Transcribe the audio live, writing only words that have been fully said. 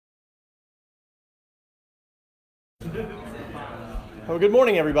Well, good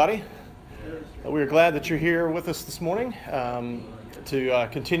morning, everybody. We are glad that you're here with us this morning to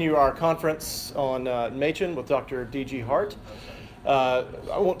continue our conference on Machen with Dr. D.G. Hart. I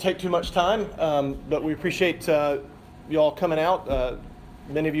won't take too much time, but we appreciate you all coming out.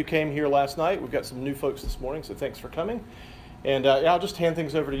 Many of you came here last night. We've got some new folks this morning, so thanks for coming. And I'll just hand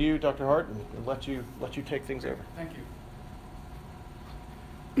things over to you, Dr. Hart, and let you take things over. Thank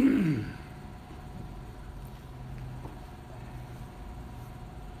you.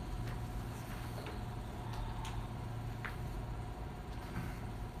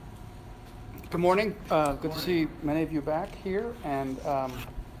 Good morning. Good to see many of you back here. And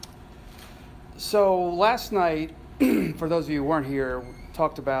so last night, for those of you who weren't here, we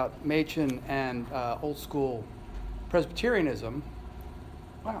talked about Machen and old school Presbyterianism.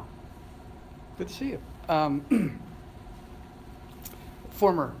 Wow. Good to see you.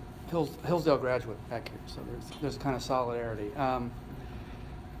 Former Hillsdale graduate back here, so there's kind of solidarity.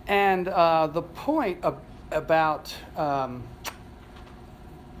 And the point about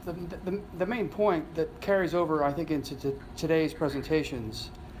the main point that carries over, I think, into today's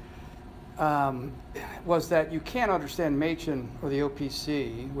presentations was that you can't understand Machen or the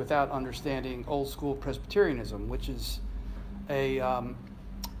OPC without understanding old school Presbyterianism, which is a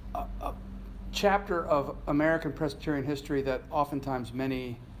chapter of American Presbyterian history that oftentimes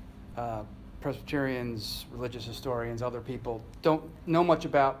many Presbyterians, religious historians, other people don't know much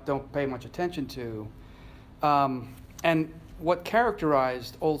about, don't pay much attention to. And what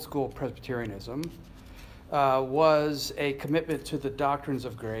characterized old school Presbyterianism was a commitment to the doctrines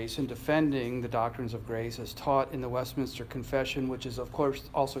of grace and defending the doctrines of grace as taught in the Westminster Confession, which is, of course,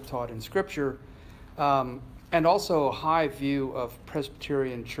 also taught in Scripture, and also a high view of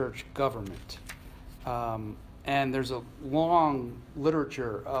Presbyterian church government. And there's a long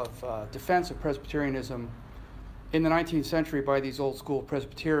literature of defense of Presbyterianism in the 19th century by these old school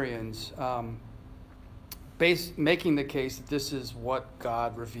Presbyterians, making the case that this is what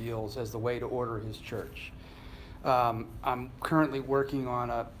God reveals as the way to order his church. I'm currently working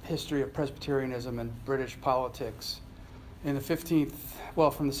on a history of Presbyterianism and British politics in the 15th, well,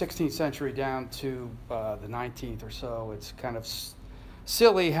 from the 16th century down to the 19th or so. It's kind of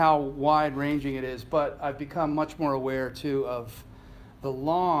silly how wide-ranging it is, but I've become much more aware, too, of the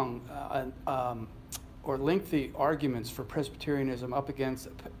long or lengthy arguments for Presbyterianism up against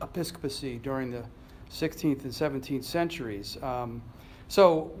episcopacy during the 16th and 17th centuries.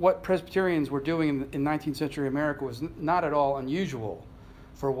 So what Presbyterians were doing in 19th century America was not at all unusual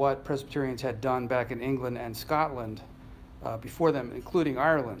for what Presbyterians had done back in England and Scotland before them, including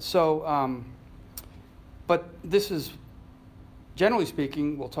Ireland. So, but this is, generally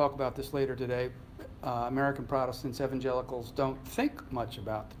speaking, we'll talk about this later today, American Protestants, evangelicals don't think much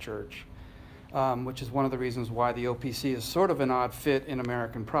about the church, which is one of the reasons why the OPC is sort of an odd fit in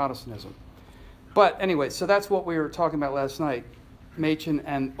American Protestantism. But anyway, so that's what we were talking about last night, Machen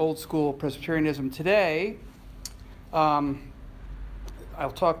and old school Presbyterianism. Today, I'll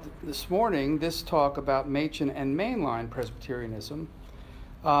talk this morning, this talk about Machen and Mainline Presbyterianism.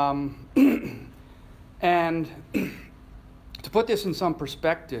 And to put this in some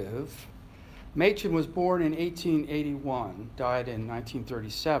perspective, Machen was born in 1881, died in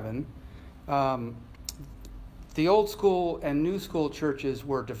 1937. The old school and new school churches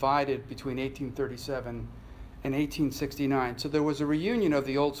were divided between 1837 and 1869. So there was a reunion of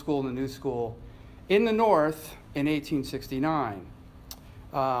the old school and the new school in the North in 1869.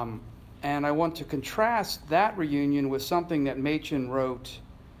 And I want to contrast that reunion with something that Machen wrote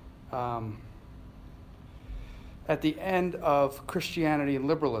at the end of Christianity and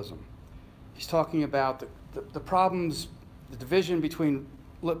liberalism. He's talking about the problems, the division between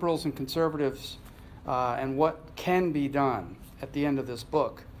liberals and conservatives, and what can be done at the end of this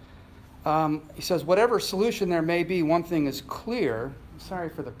book. He says, whatever solution there may be, one thing is clear. Sorry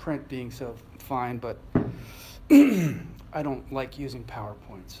for the print being so fine, but I don't like using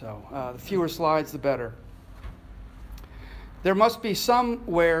PowerPoint, so the fewer slides, the better. There must be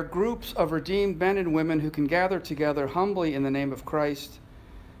somewhere groups of redeemed men and women who can gather together humbly in the name of Christ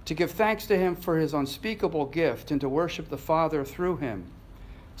to give thanks to him for his unspeakable gift and to worship the Father through him.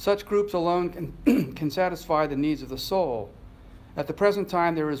 Such groups alone can satisfy the needs of the soul. At the present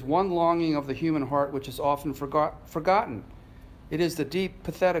time, there is one longing of the human heart which is often forgotten. It is the deep,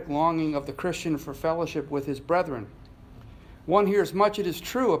 pathetic longing of the Christian for fellowship with his brethren. One hears much, it is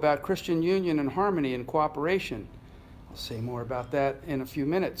true, about Christian union and harmony and cooperation. I'll say more about that in a few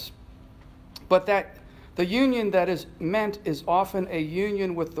minutes. But that the union that is meant is often a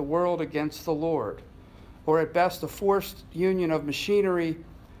union with the world against the Lord, or at best a forced union of machinery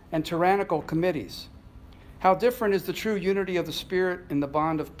and tyrannical committees. How different is the true unity of the Spirit in the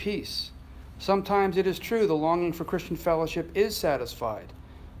bond of peace. Sometimes it is true the longing for Christian fellowship is satisfied.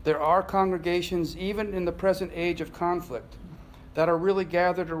 There are congregations, even in the present age of conflict, that are really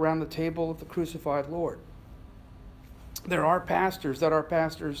gathered around the table of the crucified Lord. There are pastors that are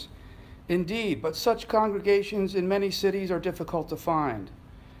pastors indeed, but such congregations in many cities are difficult to find.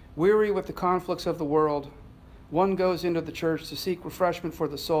 Weary with the conflicts of the world, one goes into the church to seek refreshment for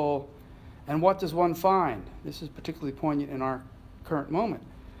the soul, and what does one find? This is particularly poignant in our current moment.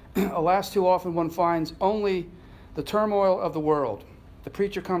 Alas, too often one finds only the turmoil of the world. The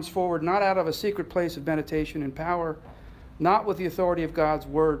preacher comes forward not out of a secret place of meditation and power, not with the authority of God's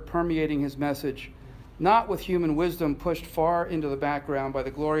word permeating his message, not with human wisdom pushed far into the background by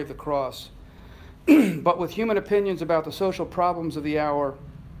the glory of the cross, but with human opinions about the social problems of the hour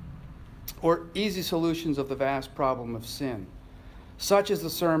or easy solutions of the vast problem of sin. Such is the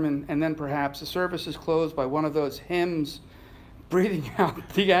sermon, and then perhaps the service is closed by one of those hymns breathing out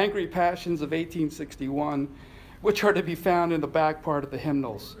the angry passions of 1861, which are to be found in the back part of the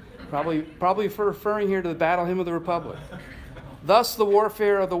hymnals, probably for referring here to the Battle Hymn of the Republic. Thus the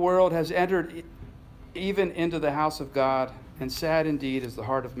warfare of the world has entered even into the house of God, and sad indeed is the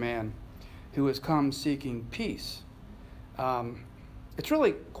heart of man who has come seeking peace. It's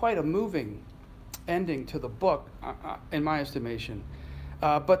really quite a moving ending to the book, in my estimation.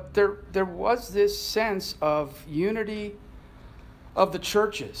 But there was this sense of unity of the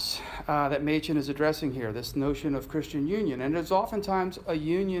churches that Machen is addressing here, this notion of Christian union. And it's oftentimes a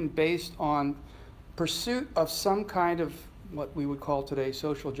union based on pursuit of some kind of what we would call today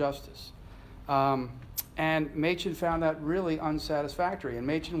social justice. And Machen found that really unsatisfactory. And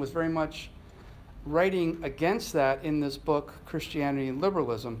Machen was very much writing against that in this book, Christianity and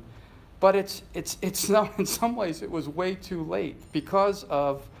Liberalism. But it's not, in some ways, it was way too late because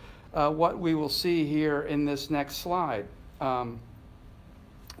of what we will see here in this next slide.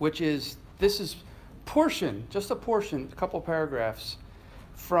 Which is, this is just a portion, a couple paragraphs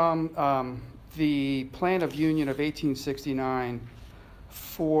from the Plan of Union of 1869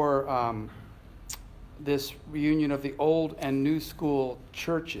 for this reunion of the old and new school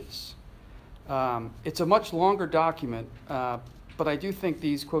churches. It's a much longer document, but I do think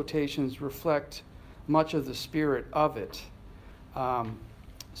these quotations reflect much of the spirit of it.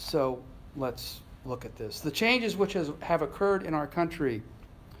 So let's look at this. The changes which have occurred in our country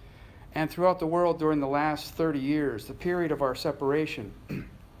and throughout the world during the last 30 years, the period of our separation,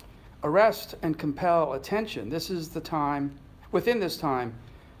 arrest and compel attention. This is the time, within this time,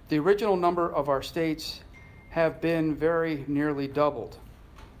 the original number of our states have been very nearly doubled.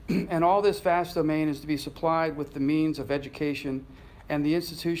 And all this vast domain is to be supplied with the means of education and the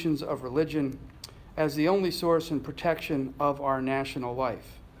institutions of religion as the only source and protection of our national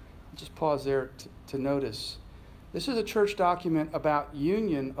life. I'll just pause there to notice. This is a church document about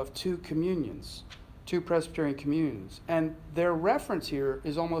union of two communions, two Presbyterian communions. And their reference here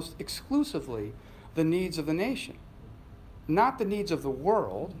is almost exclusively the needs of the nation. Not the needs of the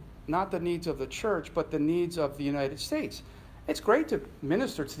world, not the needs of the church, but the needs of the United States. It's great to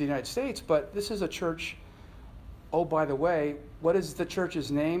minister to the United States, but this is a church, oh, by the way, what is the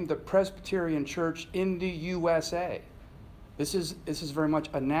church's name? The Presbyterian Church in the USA. This is very much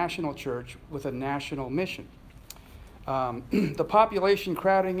a national church with a national mission. The population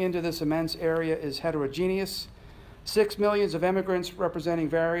crowding into this immense area is heterogeneous. 6 million of immigrants representing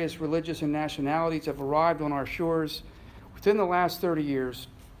various religious and nationalities have arrived on our shores within the last 30 years,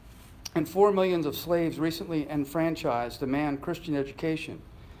 and 4 million of slaves recently enfranchised demand Christian education.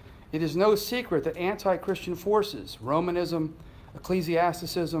 It is no secret that anti-Christian forces, Romanism,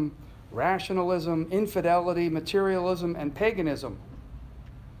 ecclesiasticism, rationalism, infidelity, materialism, and paganism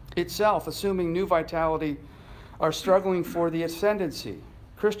itself, assuming new vitality, are struggling for the ascendancy.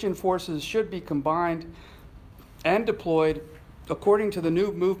 Christian forces should be combined and deployed according to the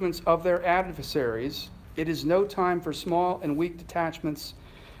new movements of their adversaries. It is no time for small and weak detachments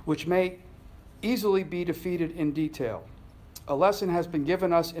which may easily be defeated in detail. A lesson has been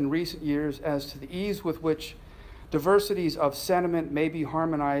given us in recent years as to the ease with which diversities of sentiment may be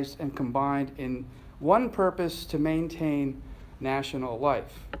harmonized and combined in one purpose to maintain national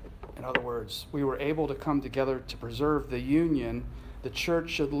life. In other words, we were able to come together to preserve the union. The church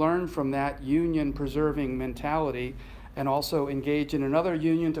should learn from that union-preserving mentality and also engage in another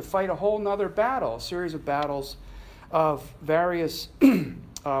union to fight a whole nother battle, a series of battles of various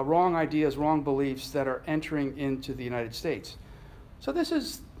wrong ideas, wrong beliefs that are entering into the United States. So this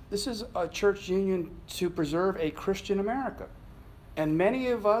is a church union to preserve a Christian America. And many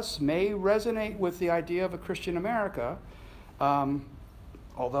of us may resonate with the idea of a Christian America,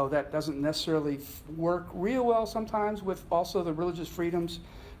 although that doesn't necessarily work real well sometimes with also the religious freedoms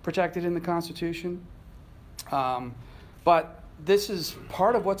protected in the Constitution. But this is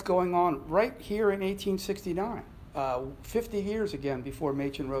part of what's going on right here in 1869, 50 years again before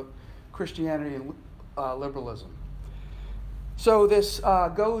Machen wrote Christianity and Liberalism. So this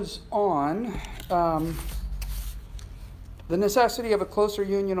goes on. The necessity of a closer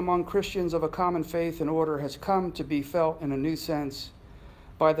union among Christians of a common faith and order has come to be felt in a new sense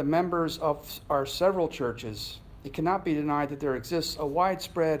by the members of our several churches. It cannot be denied that there exists a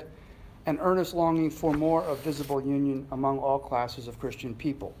widespread and earnest longing for more of visible union among all classes of Christian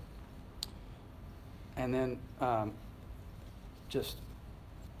people. And then just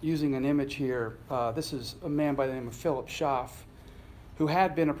using an image here, this is a man by the name of Philip Schaff, who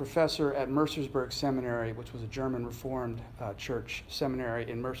had been a professor at Mercersburg Seminary, which was a German Reformed church seminary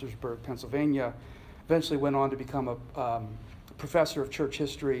in Mercersburg, Pennsylvania. Eventually went on to become a professor of church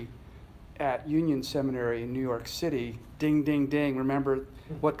history at Union Seminary in New York City. Ding, ding, ding. Remember,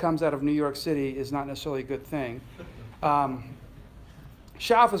 what comes out of New York City is not necessarily a good thing.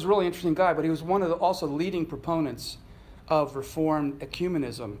 Schaff is a really interesting guy, but he was one of the also leading proponents of Reformed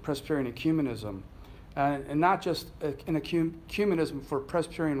ecumenism, Presbyterian ecumenism, and not just in ecumenism for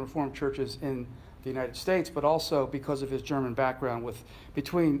Presbyterian Reformed churches in the United States, but also because of his German background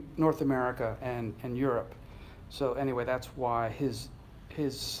between North America and Europe. So anyway, that's why his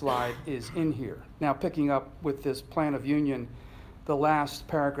slide is in here. Now, picking up with this plan of union, the last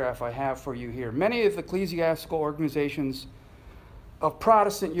paragraph I have for you here. Many of the ecclesiastical organizations of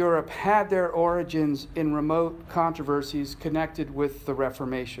Protestant Europe had their origins in remote controversies connected with the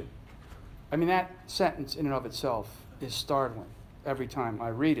Reformation. I mean, that sentence in and of itself is startling every time I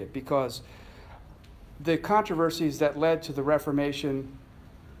read it, because the controversies that led to the Reformation,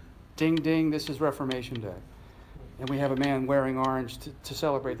 ding, ding, this is Reformation Day. And we have a man wearing orange to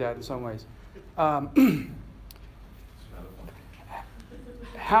celebrate that in some ways.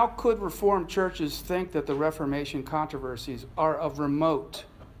 How could Reformed churches think that the Reformation controversies are of remote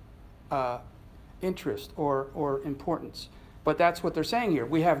interest or importance? But that's what they're saying here.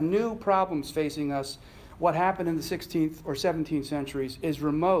 We have new problems facing us. What happened in the 16th or 17th centuries is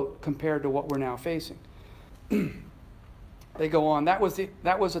remote compared to what we're now facing. They go on. That was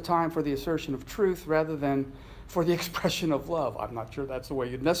a time for the assertion of truth rather than for the expression of love. I'm not sure that's the way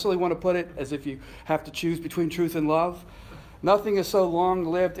you'd necessarily want to put it, as if you have to choose between truth and love. Nothing is so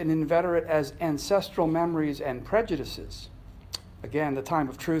long-lived and inveterate as ancestral memories and prejudices. Again, the time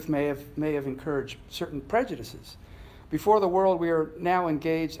of truth may have encouraged certain prejudices. Before the world, we are now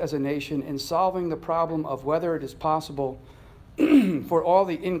engaged as a nation in solving the problem of whether it is possible for all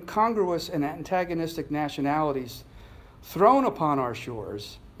the incongruous and antagonistic nationalities thrown upon our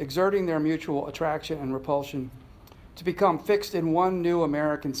shores, exerting their mutual attraction and repulsion, to become fixed in one new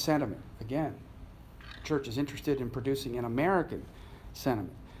American sentiment. Again, the church is interested in producing an American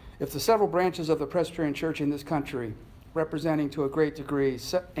sentiment. If the several branches of the Presbyterian Church in this country, representing to a great degree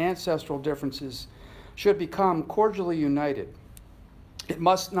ancestral differences, should become cordially united, it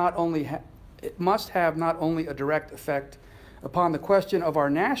must have not only a direct effect upon the question of our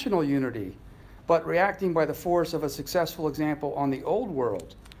national unity, but reacting by the force of a successful example on the old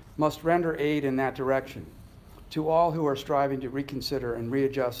world, must render aid in that direction to all who are striving to reconsider and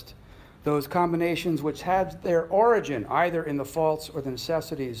readjust those combinations which had their origin either in the faults or the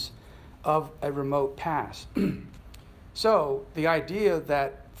necessities of a remote past. So the idea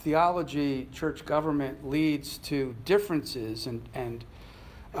that theology, church government leads to differences and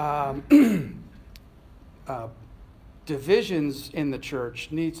divisions in the church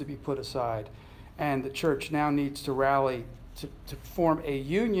needs to be put aside. And the church now needs to rally to form a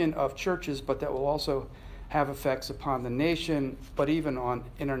union of churches, but that will also have effects upon the nation, but even on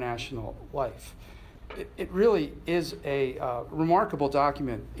international life. It really is a remarkable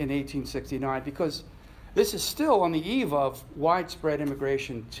document in 1869, because this is still on the eve of widespread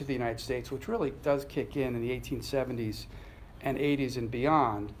immigration to the United States, which really does kick in the 1870s and 80s and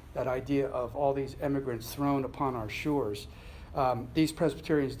beyond, that idea of all these immigrants thrown upon our shores. These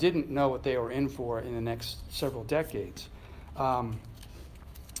Presbyterians didn't know what they were in for in the next several decades.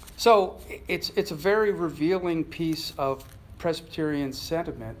 So it's a very revealing piece of Presbyterian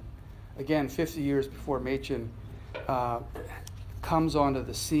sentiment. Again, 50 years before Machen comes onto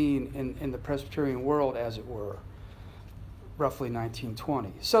the scene in the Presbyterian world, as it were, roughly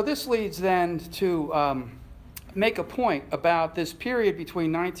 1920. So this leads then to make a point about this period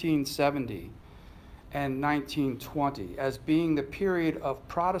between 1970 and 1920 as being the period of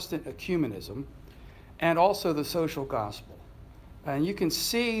Protestant ecumenism and also the social gospel. And you can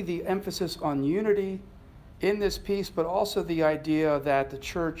see the emphasis on unity in this piece, but also the idea that the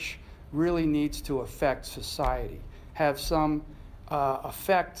church really needs to affect society, have some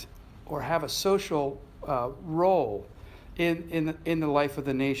effect or have a social role in the life of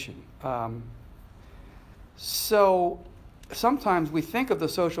the nation. So sometimes we think of the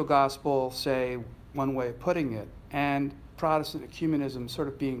social gospel, say, one way of putting it, and Protestant ecumenism sort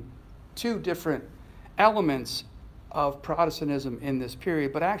of being two different elements of Protestantism in this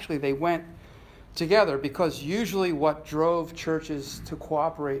period, but actually they went together, because usually what drove churches to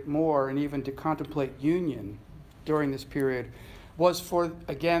cooperate more and even to contemplate union during this period was for,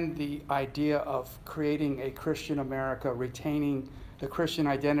 again, the idea of creating a Christian America, retaining the Christian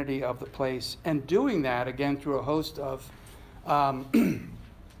identity of the place, and doing that, again, through a host of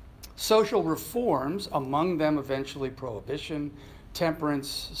social reforms, among them eventually prohibition. Temperance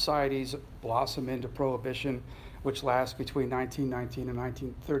societies blossom into prohibition, which lasts between 1919 and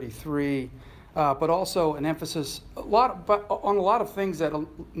 1933. But also an emphasis on a lot of things that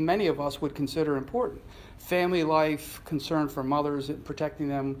many of us would consider important. Family life, concern for mothers, and protecting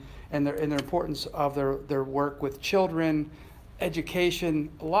them, and their importance of their work with children, education,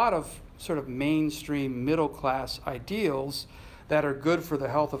 a lot of sort of mainstream middle-class ideals that are good for the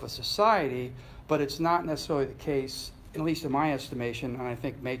health of a society, but it's not necessarily the case, at least in my estimation, and I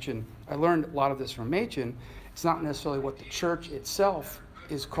think Machen, I learned a lot of this from Machen, it's not necessarily what the church itself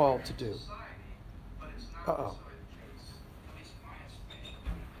is called to do. Uh-oh.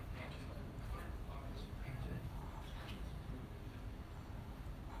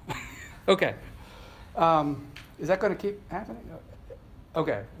 Okay. Is that going to keep happening?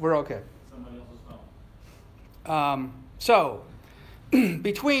 Okay, we're okay. Somebody else's phone. So,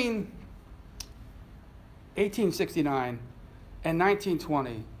 between 1869 and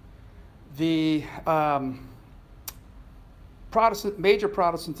 1920, the major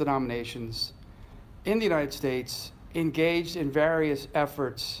Protestant denominations in the United States engaged in various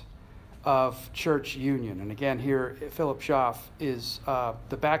efforts of church union. And again, here, Philip Schaff is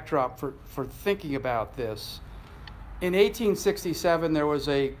the backdrop for thinking about this. In 1867, there was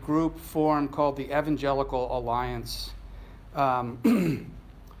a group formed called the Evangelical Alliance. Talk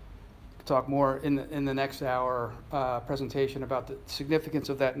more in the next hour presentation about the significance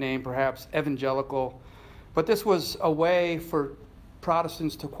of that name, perhaps evangelical. But this was a way for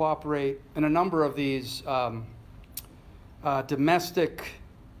Protestants to cooperate in a number of these domestic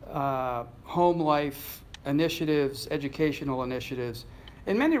home life initiatives, educational initiatives,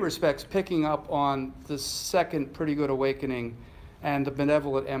 in many respects picking up on the Second Pretty Good Awakening and the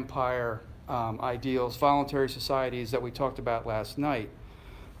benevolent empire ideals, voluntary societies that we talked about last night.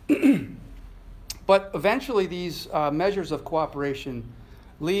 But eventually these measures of cooperation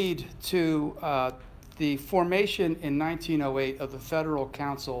lead to the formation in 1908 of the Federal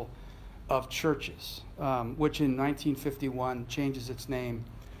Council of Churches, which in 1951 changes its name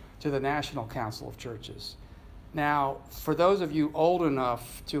to the National Council of Churches. Now, for those of you old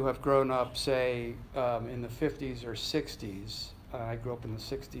enough to have grown up, say, in the 50s or 60s, I grew up in the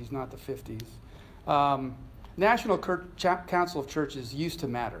 60s, not the 50s, National Council of Churches used to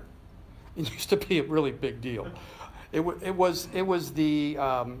matter. It used to be a really big deal. It was the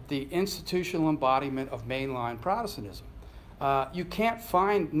institutional embodiment of mainline Protestantism. You can't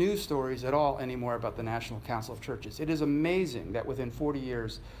find news stories at all anymore about the National Council of Churches. It is amazing that within 40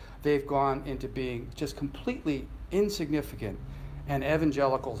 years, they've gone into being just completely insignificant, and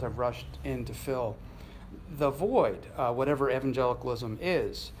evangelicals have rushed in to fill the void, whatever evangelicalism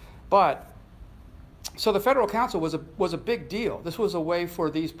is. But so the Federal Council was a big deal. This was a way for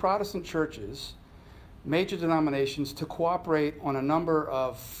these Protestant churches, major denominations, to cooperate on a number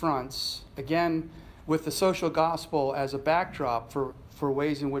of fronts, again, with the social gospel as a backdrop for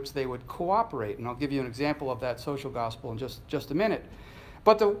ways in which they would cooperate. And I'll give you an example of that social gospel in just a minute.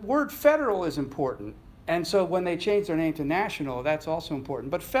 But the word federal is important. And so when they changed their name to national, that's also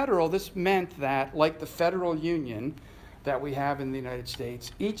important. But federal, this meant that, like the federal union that we have in the United States,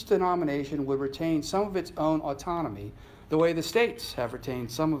 each denomination would retain some of its own autonomy, the way the states have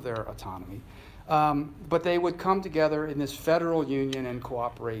retained some of their autonomy. But they would come together in this federal union and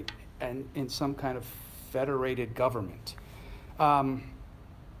cooperate and in some kind of federated government.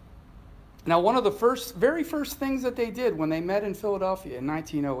 Now, one of the very first things that they did when they met in Philadelphia in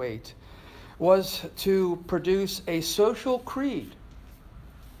 1908 was to produce a social creed.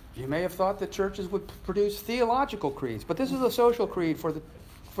 You may have thought that churches would produce theological creeds, but this is a social creed for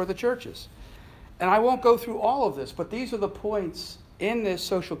the churches. And I won't go through all of this, but these are the points in this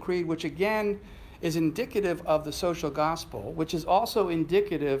social creed, which again is indicative of the social gospel, which is also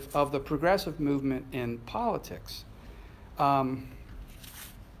indicative of the progressive movement in politics.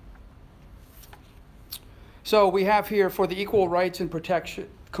 So we have here, for the equal rights and protection,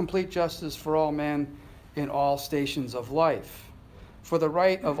 complete justice for all men in all stations of life, for the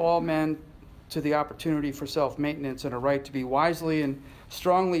right of all men to the opportunity for self-maintenance and a right to be wisely and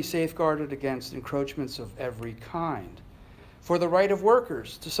strongly safeguarded against encroachments of every kind, for the right of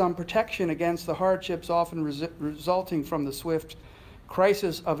workers to some protection against the hardships often resulting from the swift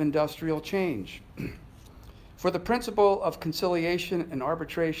crisis of industrial change, for the principle of conciliation and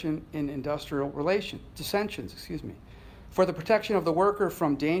arbitration in industrial dissensions, for the protection of the worker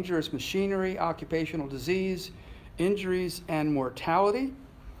from dangerous machinery, occupational disease, injuries, and mortality,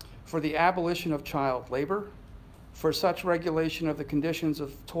 for the abolition of child labor, for such regulation of the conditions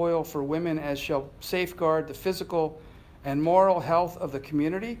of toil for women as shall safeguard the physical and moral health of the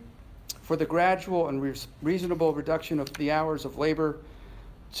community, for the gradual and reasonable reduction of the hours of labor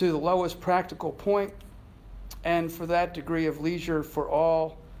to the lowest practical point, and for that degree of leisure for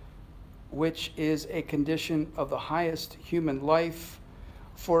all which is a condition of the highest human life,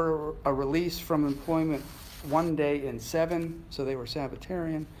 for a release from employment 1 day in 7, so they were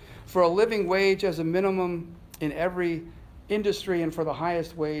Sabbatarian, for a living wage as a minimum in every industry and for the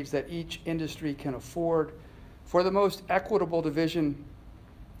highest wage that each industry can afford, for the most equitable division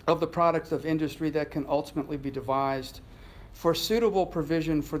of the products of industry that can ultimately be devised, for suitable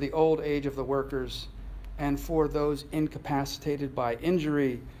provision for the old age of the workers, and for those incapacitated by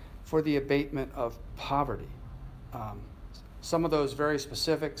injury, for the abatement of poverty. Some of those very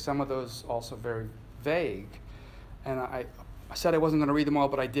specific, some of those also very vague. And I said I wasn't going to read them all,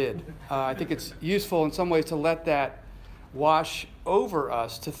 but I did. I think it's useful in some ways to let that wash over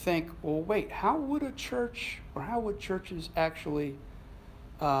us, to think, well, wait, how would a church or how would churches actually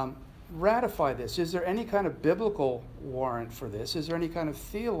ratify this? Is there any kind of biblical warrant for this? Is there any kind of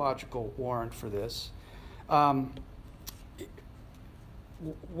theological warrant for this?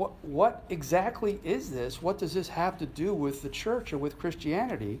 What exactly is this? What does this have to do with the church or with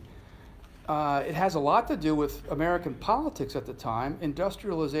Christianity? It has a lot to do with American politics at the time.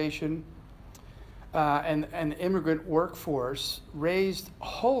 Industrialization and immigrant workforce raised a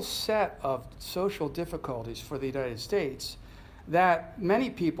whole set of social difficulties for the United States that many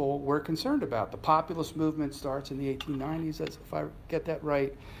people were concerned about. The populist movement starts in the 1890s, if I get that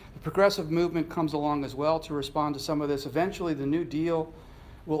right. The progressive movement comes along as well to respond to some of this. Eventually, the New Deal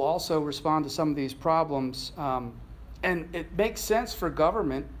will also respond to some of these problems. And it makes sense for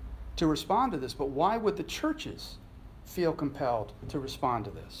government to respond to this, but why would the churches feel compelled to respond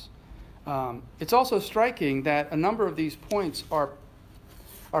to this? It's also striking that a number of these points are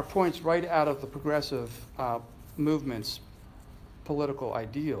points right out of the progressive movement's political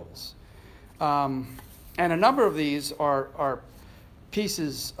ideals. And a number of these are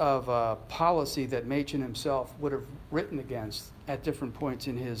pieces of policy that Machen himself would have written against at different points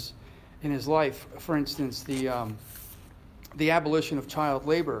in his life. For instance, the abolition of child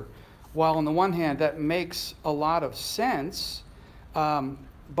labor. While on the one hand that makes a lot of sense,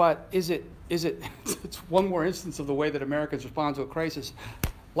 but is it it's one more instance of the way that Americans respond to a crisis.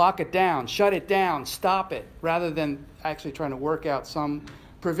 Lock it down, shut it down, stop it, rather than actually trying to work out some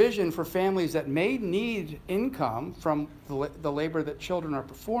provision for families that may need income from the labor that children are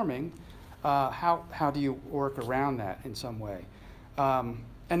performing. How do you work around that in some way?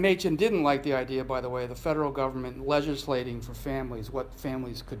 And Machen didn't like the idea, by the way, the federal government legislating for families, what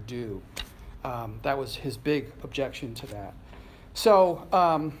families could do. That was his big objection to that.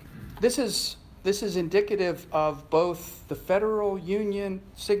 So this is indicative of both the federal union,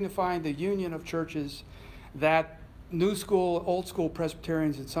 signifying the union of churches, that New School, Old School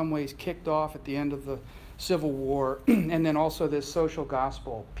Presbyterians in some ways kicked off at the end of the Civil War, and then also this social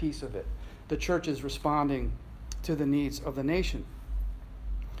gospel piece of it, the churches responding to the needs of the nation.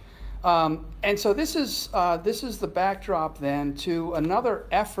 And so this is the backdrop then to another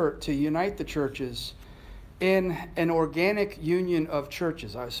effort to unite the churches in an organic union of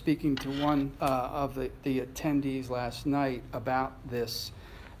churches. I was speaking to one of the attendees last night about this.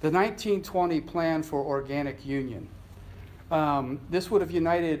 The 1920 Plan for Organic Union. This would have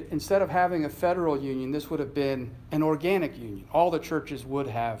united, instead of having a federal union, this would have been an organic union. All the churches would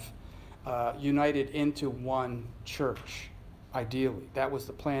have united into one church, ideally. That was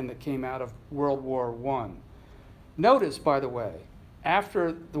the plan that came out of World War I. Notice, by the way,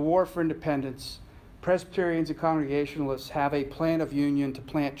 after the War for Independence, Presbyterians and Congregationalists have a plan of union to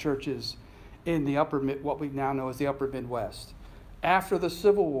plant churches in the what we now know as the Upper Midwest. After the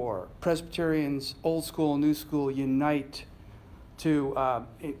Civil War, Presbyterians, Old School, New School unite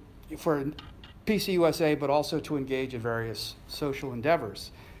for PCUSA, but also to engage in various social endeavors.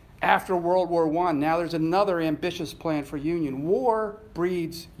 After World War I, now there's another ambitious plan for union. War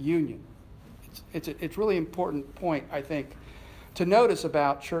breeds union. it's really important point, I think, to notice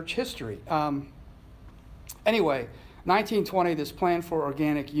about church history. Anyway, 1920, this plan for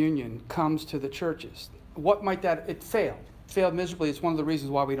organic union comes to the churches. What might that, it failed. Failed miserably. It's one of the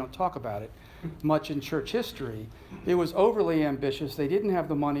reasons why we don't talk about it much in church history. It was overly ambitious. They didn't have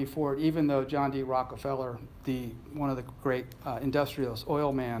the money for it, even though John D. Rockefeller, one of the great industrialists,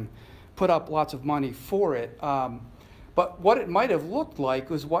 oil man, put up lots of money for it. But what it might have looked like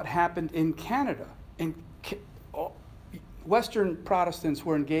was what happened in Canada. Western Protestants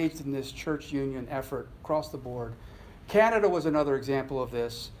were engaged in this church union effort across the board. Canada was another example of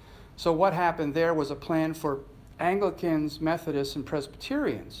this. So what happened there was a plan for Anglicans, Methodists, and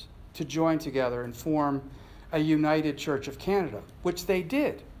Presbyterians to join together and form a united Church of Canada, which they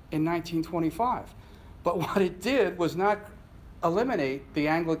did in 1925. But what it did was not eliminate the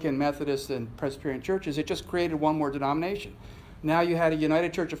Anglican, Methodist, and Presbyterian churches. It just created one more denomination. Now you had a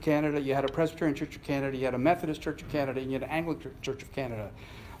United Church of Canada, you had a Presbyterian Church of Canada, you had a Methodist Church of Canada, and you had an Anglican Church of Canada.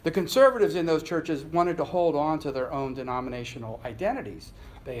 The conservatives in those churches wanted to hold on to their own denominational identities.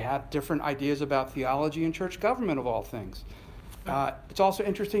 They had different ideas about theology and church government, of all things. It's also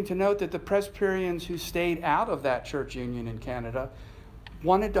interesting to note that the Presbyterians who stayed out of that church union in Canada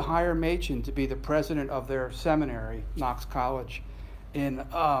wanted to hire Machen to be the president of their seminary, Knox College, in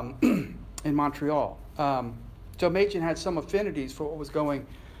Montreal. So Machen had some affinities for what was going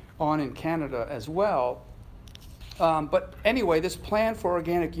on in Canada as well. But anyway, this plan for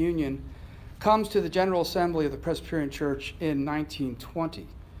organic union comes to the General Assembly of the Presbyterian Church in 1920.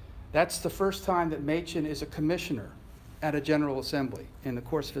 That's the first time that Machen is a commissioner at a General Assembly in the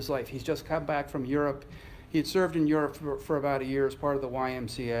course of his life. He's just come back from Europe. He had served in Europe for about a year as part of the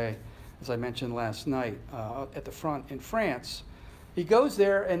YMCA, as I mentioned last night, at the front in France. He goes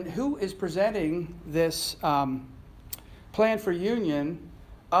there, and who is presenting this plan for union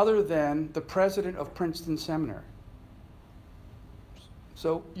other than the president of Princeton Seminary?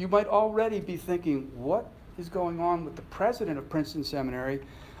 So you might already be thinking, what is going on with the president of Princeton Seminary,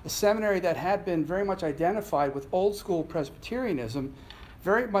 a seminary that had been very much identified with old school Presbyterianism,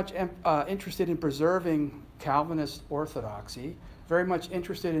 very much interested in preserving Calvinist orthodoxy, very much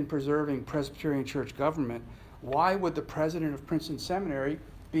interested in preserving Presbyterian church government. Why would the president of Princeton Seminary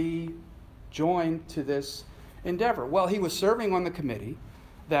be joined to this endeavor? Well, he was serving on the committee,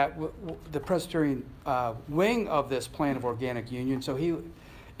 that the Presbyterian wing of this plan of organic union, so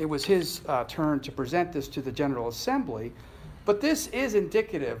it was his turn to present this to the General Assembly. But this is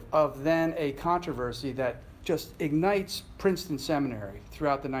indicative of then a controversy that just ignites Princeton Seminary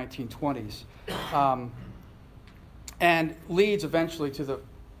throughout the 1920s and leads eventually to the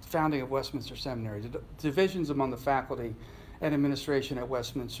founding of Westminster Seminary. The divisions among the faculty and administration at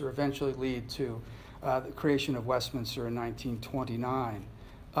Westminster eventually lead to the creation of Westminster in 1929.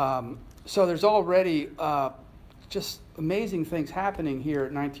 So there's already just amazing things happening here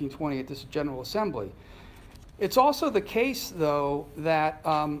at 1920 at this General Assembly. It's also the case, though, that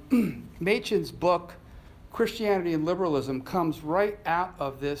Machen's book, Christianity and Liberalism, comes right out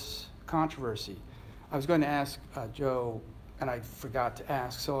of this controversy. I was going to ask Joe, and I forgot to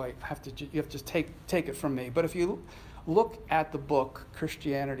ask, so you have to just take it from me. But if you look at the book,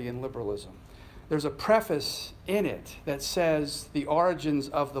 Christianity and Liberalism, there's a preface in it that says the origins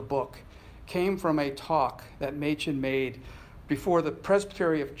of the book came from a talk that Machen made before the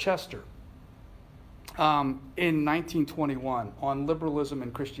Presbytery of Chester in 1921 on liberalism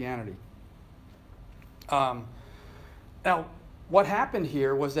and Christianity. Now, what happened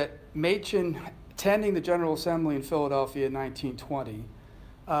here was that Machen, attending the General Assembly in Philadelphia in 1920,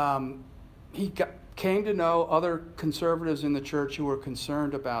 came to know other conservatives in the church who were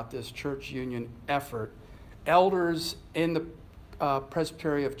concerned about this church union effort. Elders in the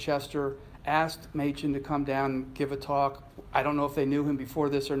Presbytery of Chester asked Machen to come down and give a talk. I don't know if they knew him before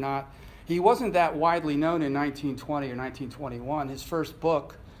this or not. He wasn't that widely known in 1920 or 1921. His first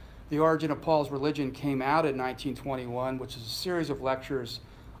book, The Origin of Paul's Religion, came out in 1921, which is a series of lectures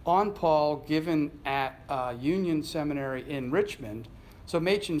on Paul given at Union Seminary in Richmond. So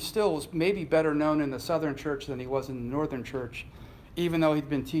Machen still was maybe better known in the Southern Church than he was in the Northern Church, even though he'd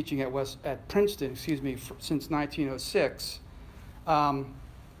been teaching at Princeton, since 1906.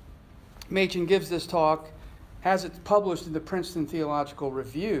 Machen gives this talk, has it published in the Princeton Theological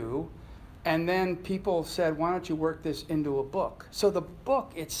Review, and then people said, why don't you work this into a book? So the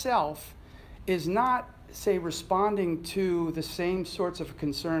book itself is not, say, responding to the same sorts of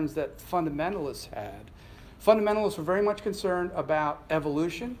concerns that fundamentalists had. Fundamentalists were very much concerned about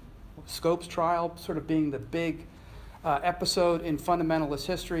evolution, Scopes trial sort of being the big episode in fundamentalist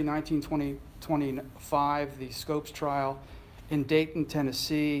history, 1925, the Scopes trial in Dayton,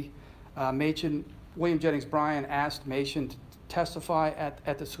 Tennessee. William Jennings Bryan asked Machen to testify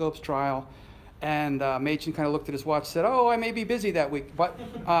at the Scopes trial, and Machen kind of looked at his watch and said, "Oh, I may be busy that week." But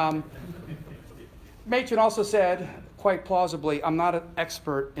Machen also said, quite plausibly, "I'm not an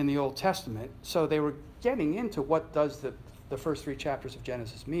expert in the Old Testament." So they were getting into what does the first 3 chapters of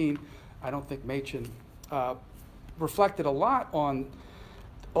Genesis mean. I don't think Machen reflected a lot on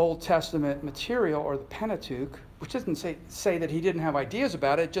Old Testament material or the Pentateuch, which doesn't say that he didn't have ideas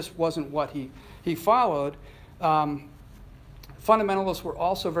about it. It just wasn't what he followed. Fundamentalists were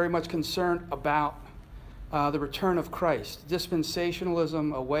also very much concerned about the return of Christ.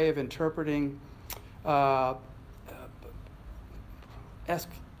 Dispensationalism, a way of interpreting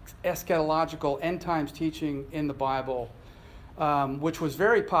eschatological end times teaching in the Bible, which was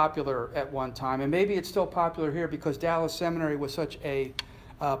very popular at one time, and maybe it's still popular here because Dallas Seminary was such a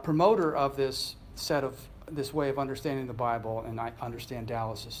promoter of this way of understanding the Bible, and I understand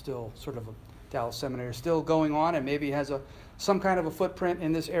Dallas is still Dallas Seminary is still going on, and maybe has some kind of a footprint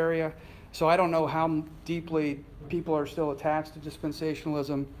in this area. So I don't know how deeply people are still attached to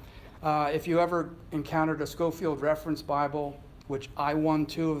dispensationalism. If you ever encountered a Schofield Reference Bible, which I won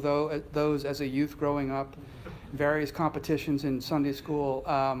 2 of those as a youth growing up, various competitions in Sunday school.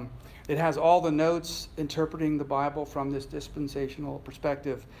 It has all the notes interpreting the Bible from this dispensational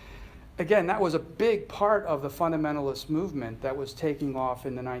perspective. Again, that was a big part of the fundamentalist movement that was taking off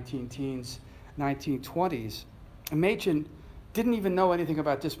in the 19-teens, 1920s. And Machen didn't even know anything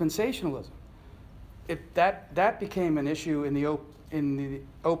about dispensationalism. That became an issue in the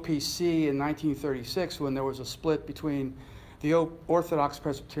OPC in 1936 when there was a split between the Orthodox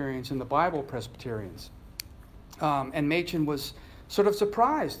Presbyterians and the Bible Presbyterians. And Machen was sort of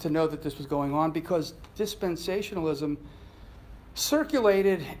surprised to know that this was going on because dispensationalism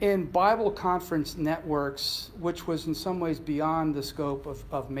circulated in Bible conference networks, which was in some ways beyond the scope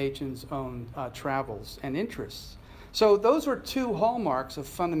of Machen's own travels and interests. So those were 2 hallmarks of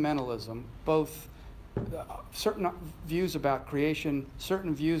fundamentalism, both certain views about creation,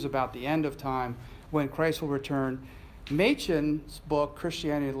 certain views about the end of time, when Christ will return. Machen's book,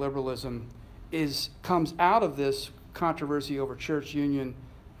 Christianity and Liberalism, comes out of this controversy over church union,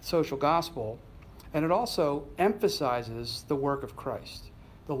 social gospel, and it also emphasizes the work of Christ.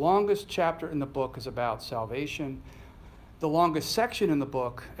 The longest chapter in the book is about salvation. The longest section in the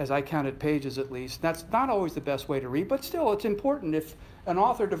book, as I counted pages at least, that's not always the best way to read, but still it's important. If an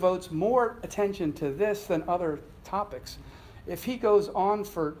author devotes more attention to this than other topics, if he goes on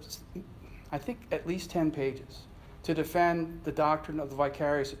for, I think, at least 10 pages to defend the doctrine of the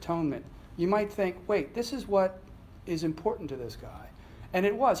vicarious atonement, you might think, wait, this is what is important to this guy. And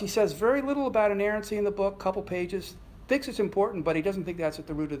it was. He says very little about inerrancy in the book, couple pages, thinks it's important, but he doesn't think that's at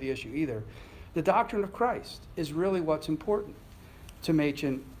the root of the issue either. The doctrine of Christ is really what's important to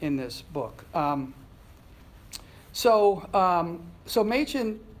Machen in this book. So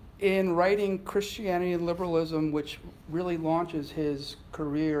Machen, in writing Christianity and Liberalism, which really launches his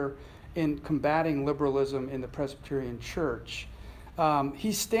career in combating liberalism in the Presbyterian Church,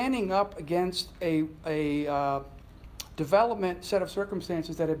 he's standing up against a development set of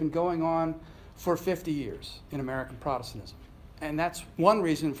circumstances that had been going on for 50 years in American Protestantism. And that's one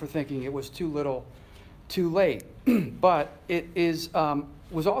reason for thinking it was too little, too late. But it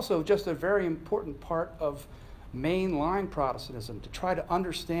was also just a very important part of mainline Protestantism. To try to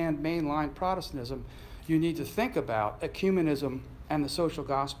understand mainline Protestantism, you need to think about ecumenism and the social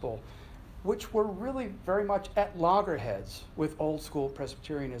gospel, which were really very much at loggerheads with old school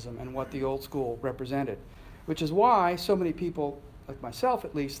Presbyterianism and what the old school represented, which is why so many people, like myself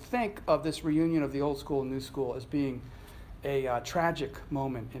at least, think of this reunion of the old school and new school as being a tragic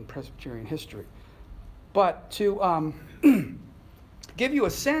moment in Presbyterian history. But to give you a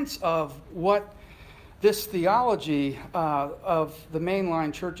sense of what this theology of the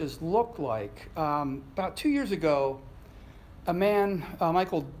mainline churches looked like, about 2 years ago, a man,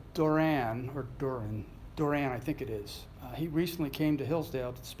 Michael Doran, I think it is, he recently came to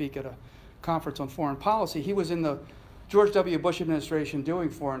Hillsdale to speak at a conference on foreign policy. He was in the George W. Bush administration doing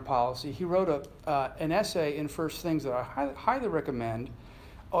foreign policy. He wrote an essay in First Things that I highly recommend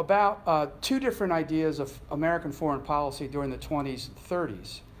about 2 different ideas of American foreign policy during the 20s and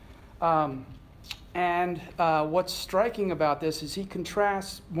 30s. And what's striking about this is he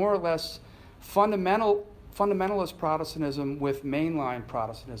contrasts more or less fundamentalist Protestantism with mainline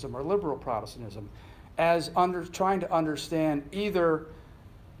Protestantism or liberal Protestantism as trying to understand either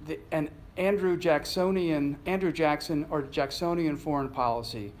an Andrew Jackson or Jacksonian foreign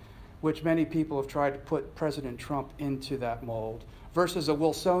policy, which many people have tried to put President Trump into that mold, versus a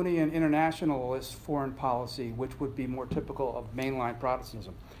Wilsonian internationalist foreign policy, which would be more typical of mainline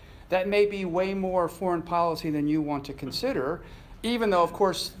Protestantism. That may be way more foreign policy than you want to consider, even though, of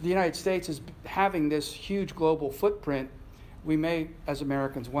course, the United States is having this huge global footprint. We may, as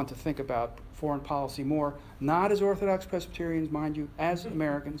Americans, want to think about foreign policy more, not as Orthodox Presbyterians, mind you, as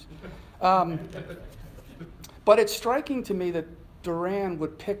Americans. But it's striking to me that Duran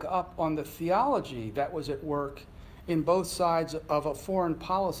would pick up on the theology that was at work in both sides of a foreign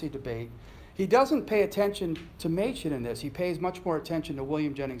policy debate. He doesn't pay attention to Machen in this. He pays much more attention to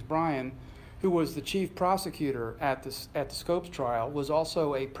William Jennings Bryan, who was the chief prosecutor at the Scopes trial, was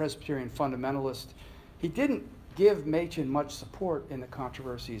also a Presbyterian fundamentalist. He didn't give Machen much support in the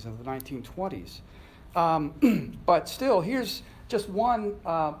controversies of the 1920s. But still, here's just one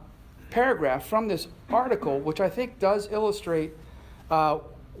paragraph from this article, which I think does illustrate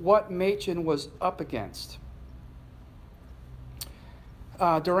what Machen was up against.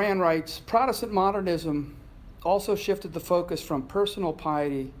 Duran writes, Protestant modernism also shifted the focus from personal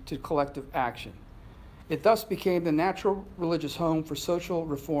piety to collective action. It thus became the natural religious home for social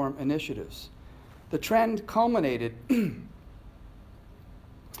reform initiatives. The trend culminated in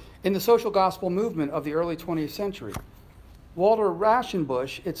the social gospel movement of the early 20th century. Walter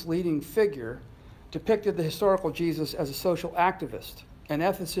Rauschenbusch, its leading figure, depicted the historical Jesus as a social activist, an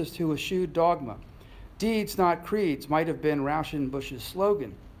ethicist who eschewed dogma. Deeds, not creeds, might have been Rauschenbusch's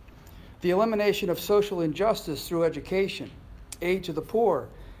slogan. The elimination of social injustice through education, aid to the poor,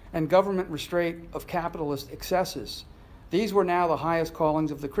 and government restraint of capitalist excesses. These were now the highest callings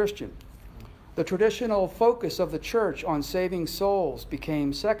of the Christian. The traditional focus of the church on saving souls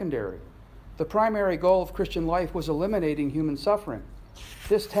became secondary. The primary goal of Christian life was eliminating human suffering.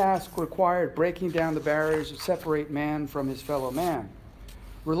 This task required breaking down the barriers that separate man from his fellow man.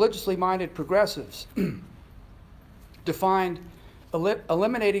 Religiously minded progressives defined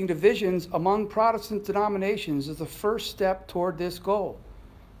eliminating divisions among Protestant denominations as the first step toward this goal.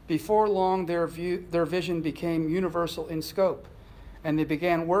 Before long, their vision became universal in scope, and they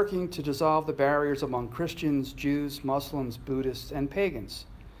began working to dissolve the barriers among Christians, Jews, Muslims, Buddhists, and pagans.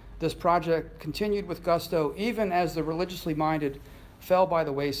 This project continued with gusto even as the religiously minded fell by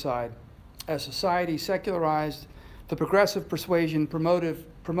the wayside. As society secularized, the progressive persuasion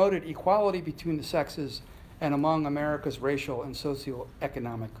promoted equality between the sexes and among America's racial and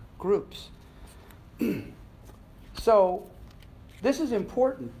socioeconomic groups. So this is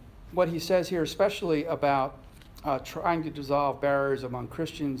important, what he says here, especially about trying to dissolve barriers among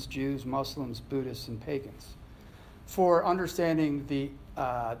Christians, Jews, Muslims, Buddhists, and pagans, for understanding the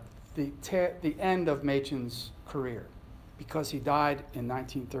end of Machen's career, because he died in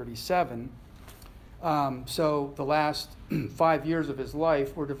 1937. So the last 5 years of his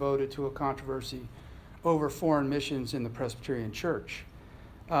life were devoted to a controversy over foreign missions in the Presbyterian Church.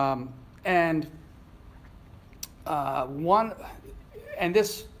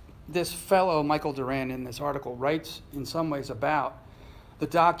 This fellow, Michael Duran, in this article writes in some ways about the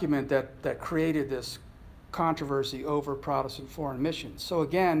document that created this controversy over Protestant foreign missions. So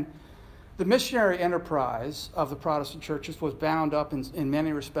again, the missionary enterprise of the Protestant churches was bound up in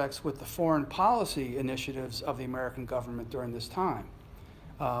many respects with the foreign policy initiatives of the American government during this time.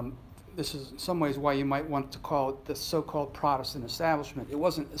 This is in some ways why you might want to call it the so-called Protestant establishment. It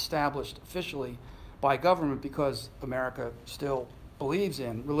wasn't established officially by government because America still believes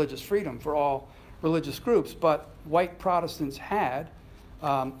in religious freedom for all religious groups, but white Protestants had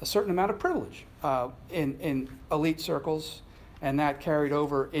a certain amount of privilege in elite circles, and that carried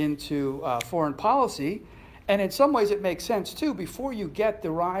over into foreign policy. And in some ways it makes sense too. Before you get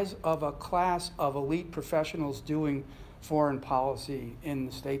the rise of a class of elite professionals doing foreign policy in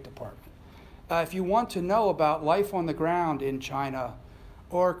the State Department, if you want to know about life on the ground in China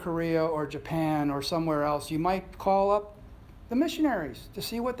or Korea or Japan or somewhere else, you might call up the missionaries to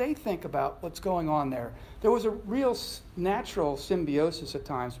see what they think about what's going on there. There was a real natural symbiosis at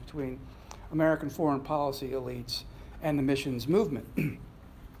times between American foreign policy elites and the missions movement.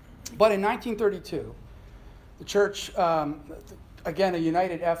 But in 1932, the church, again, a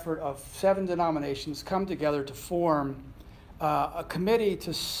united effort of 7 denominations, come together to form a committee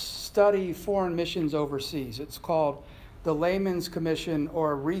to study foreign missions overseas. It's called the Layman's Commission,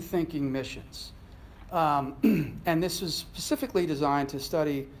 or Rethinking Missions. And this is specifically designed to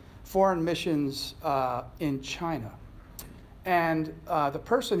study foreign missions in China. And the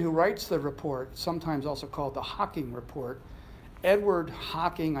person who writes the report, sometimes also called the Hocking Report, Edward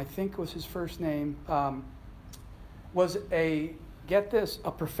Hocking, I think was his first name, was a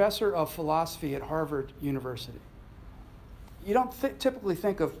professor of philosophy at Harvard University. You don't typically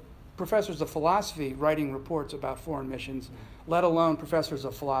think of professors of philosophy writing reports about foreign missions, let alone professors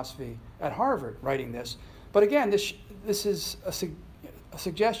of philosophy at Harvard writing this. But again, this is a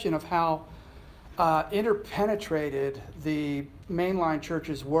suggestion of how interpenetrated the mainline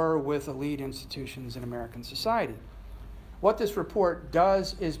churches were with elite institutions in American society. What this report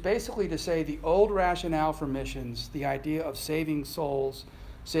does is basically to say the old rationale for missions, the idea of saving souls,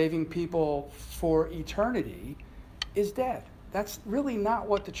 saving people for eternity, is dead. That's really not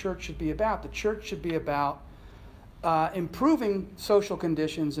what the church should be about. The church should be about improving social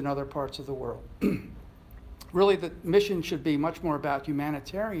conditions in other parts of the world. Really, the mission should be much more about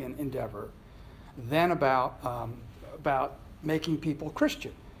humanitarian endeavor than about making people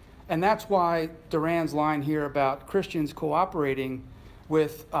Christian. And that's why Duran's line here about Christians cooperating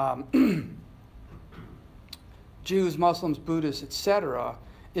with Jews, Muslims, Buddhists, etc.,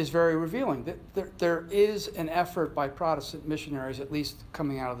 is very revealing. There is an effort by Protestant missionaries, at least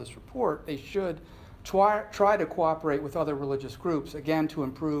coming out of this report. They should try to cooperate with other religious groups, again, to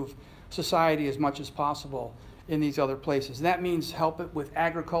improve society as much as possible in these other places. And that means help with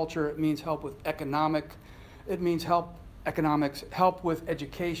agriculture, it means help with economics, help with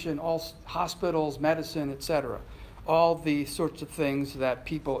education, all hospitals, medicine, etc. All the sorts of things that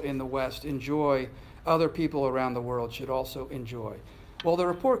people in the West enjoy, other people around the world should also enjoy. Well, the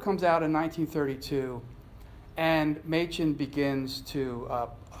report comes out in 1932, and Machen begins to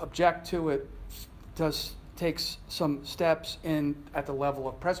object to it, takes some steps at the level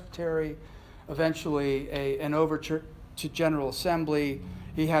of presbytery, eventually an overture to General Assembly.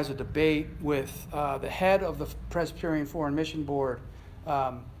 He has a debate with the head of the Presbyterian Foreign Mission Board,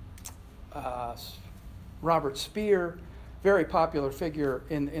 Robert Spear, very popular figure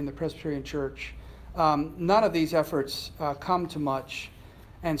in the Presbyterian Church. None of these efforts come to much,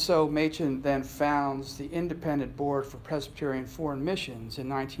 and so Machen then founds the Independent Board for Presbyterian Foreign Missions in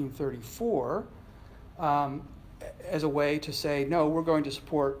 1934 as a way to say, no, we're going to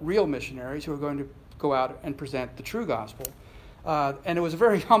support real missionaries who are going to go out and present the true gospel. And it was a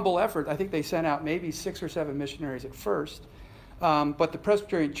very humble effort. I think they sent out maybe 6 or 7 missionaries at first. But the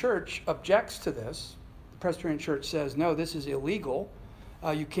Presbyterian Church objects to this. The Presbyterian Church says, no, this is illegal.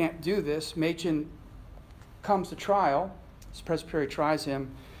 You can't do this. Machen comes to trial. The Presbytery tries him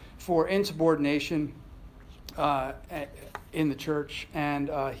for insubordination in the church.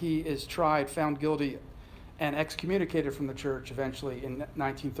 And he is tried, found guilty, and excommunicated from the church eventually in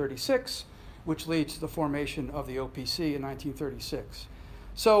 1936, which leads to the formation of the OPC in 1936.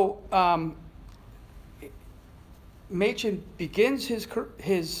 So Machen begins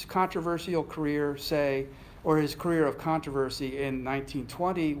his controversial career, or his career of controversy in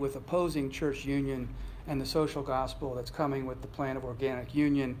 1920 with opposing church union and the social gospel that's coming with the plan of organic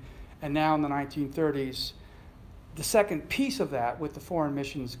union. And now in the 1930s, the second piece of that with the foreign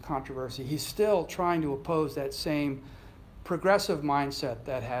missions controversy, he's still trying to oppose that same progressive mindset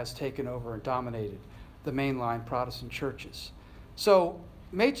that has taken over and dominated the mainline Protestant churches. So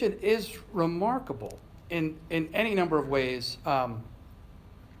Machen is remarkable in any number of ways, but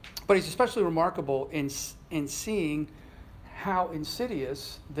he's especially remarkable in seeing how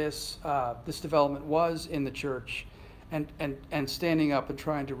insidious this development was in the church, and standing up and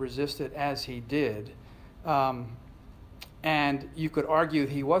trying to resist it as he did. And you could argue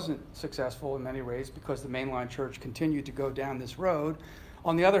he wasn't successful in many ways because the mainline church continued to go down this road.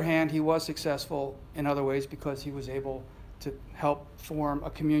 On the other hand, he was successful in other ways because he was able to help form a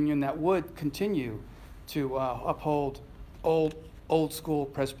communion that would continue to uphold old school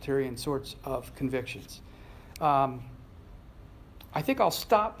Presbyterian sorts of convictions. I think I'll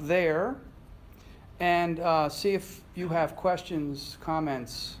stop there and see if you have questions,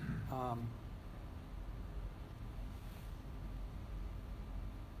 comments.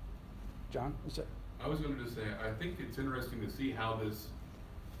 John, what's that? I was going to just say, I think it's interesting to see how this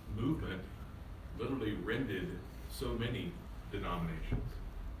movement literally rended so many denominations.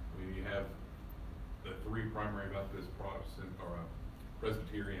 I mean, you have the 3 primary Methodist, Protestant, or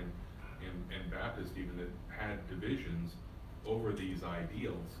Presbyterian, and Baptist even, that had divisions over these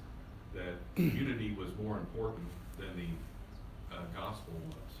ideals, that unity was more important than the gospel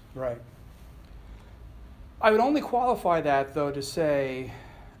was. Right. I would only qualify that, though, to say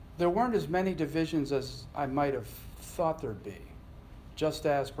there weren't as many divisions as I might have thought there'd be, just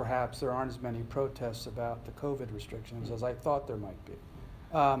as perhaps there aren't as many protests about the COVID restrictions as I thought there might be.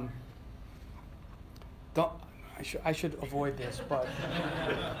 I should avoid this, but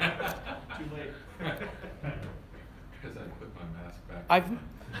Too late. Because I put my mask back.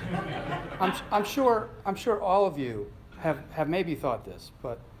 I'm sure all of you have maybe thought this,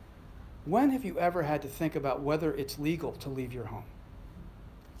 but when have you ever had to think about whether it's legal to leave your home?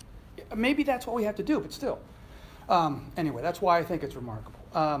 Maybe that's what we have to do, but still. Anyway, that's why I think it's remarkable.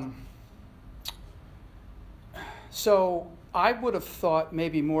 So I would have thought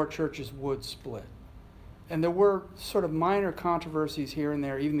maybe more churches would split. And there were sort of minor controversies here and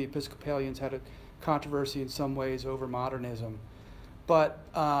there. Even the Episcopalians had a controversy in some ways over modernism. But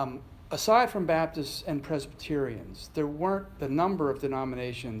aside from Baptists and Presbyterians, there weren't the number of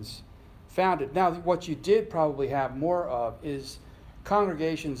denominations founded. Now, what you did probably have more of is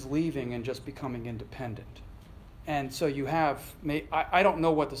congregations leaving and just becoming independent. And so you have, I don't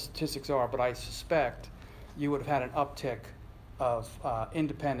know what the statistics are, but I suspect you would have had an uptick of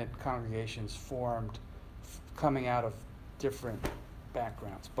independent congregations formed coming out of different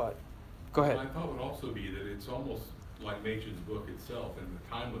backgrounds. But go ahead. And I thought it would also be that it's almost like Machen's book itself and the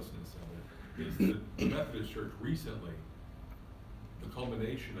timelessness of it, is that the Methodist Church recently, the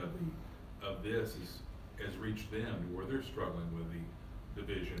culmination of this has reached them where they're struggling with the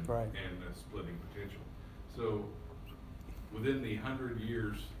division and the splitting potential. So within the 100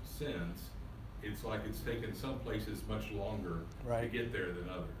 years since, it's like it's taken some places much longer to get there than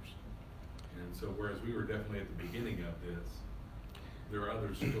others. And so whereas we were definitely at the beginning of this, there are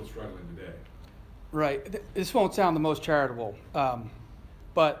others still struggling today. Right. This won't sound the most charitable,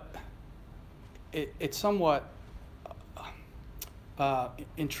 but it somewhat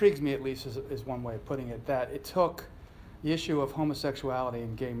intrigues me, at least, is one way of putting it, that it took the issue of homosexuality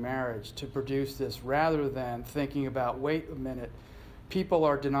and gay marriage to produce this, rather than thinking about, wait a minute, people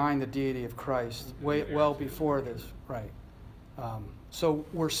are denying the deity of Christ well before this. Right. So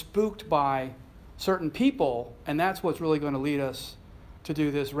we're spooked by certain people, and that's what's really going to lead us to do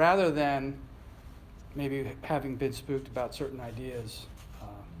this, rather than maybe having been spooked about certain ideas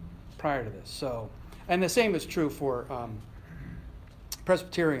prior to this. So, and the same is true for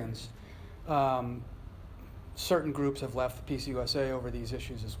Presbyterians. Certain groups have left the PCUSA over these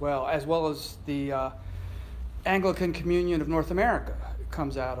issues as well as the Anglican Communion of North America. It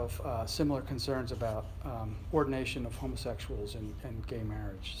comes out of similar concerns about ordination of homosexuals and gay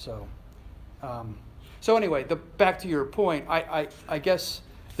marriage. So anyway, back to your point, I guess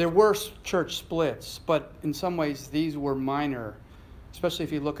there were church splits, but in some ways these were minor, especially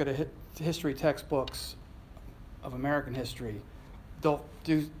if you look at history textbooks of American history. They'll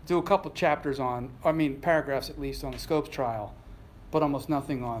do a couple chapters paragraphs at least, on the Scopes trial, but almost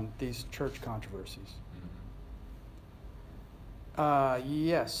nothing on these church controversies.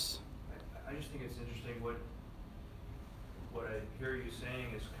 Yes? I just think it's interesting what I hear you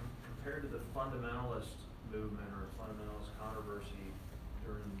saying is compared to the fundamentalist movement or fundamentalist controversy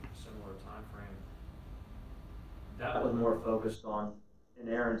during a similar time frame, that was more focused on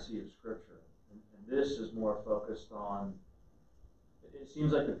inerrancy of Scripture. And this is more focused on, it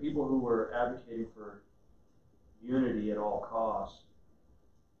seems like the people who were advocating for unity at all costs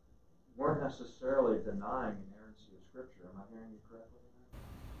weren't necessarily denying inerrancy of Scripture. Am I hearing you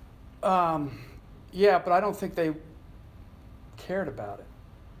correctly? Yeah, but I don't think they cared about it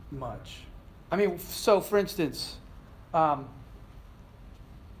much. I mean, so for instance,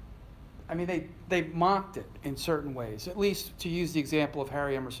 they mocked it in certain ways, at least to use the example of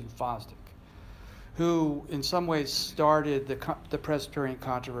Harry Emerson Fosdick, who in some ways started the Presbyterian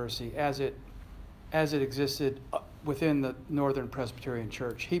controversy as it existed within the Northern Presbyterian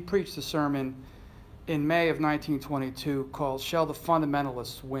Church. He preached a sermon in May of 1922 called "Shall the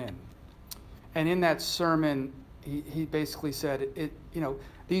Fundamentalists Win?" And in that sermon, he basically said,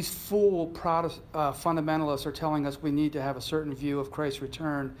 these fool fundamentalists are telling us we need to have a certain view of Christ's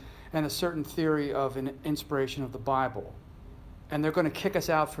return and a certain theory of an inspiration of the Bible, and they're going to kick us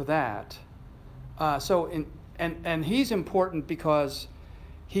out for that. And he's important because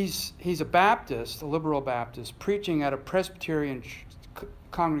he's a Baptist, a liberal Baptist, preaching at a Presbyterian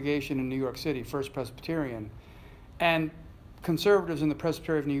congregation in New York City, First Presbyterian, and conservatives in the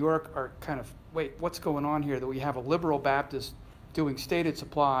Presbytery of New York are kind of, wait, what's going on here? That we have a liberal Baptist doing stated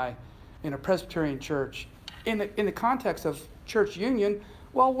supply in a Presbyterian church in the context of church union.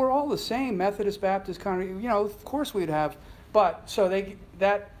 Well, we're all the same, Methodist, Baptist, congregation. Of course we'd have, but so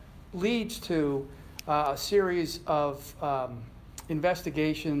that leads to a series of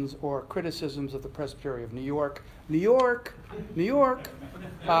investigations or criticisms of the Presbytery of New York.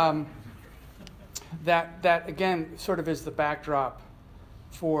 That again sort of is the backdrop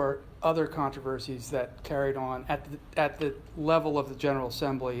for other controversies that carried on at the level of the General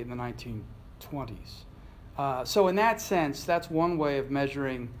Assembly in the 1920s. So in that sense, that's one way of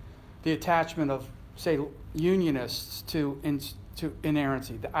measuring the attachment of, say, unionists to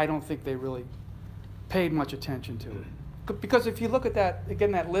inerrancy. I don't think they really paid much attention to it. Because if you look at that,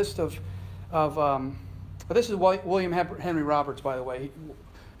 again, that list of this is William Henry Roberts, by the way.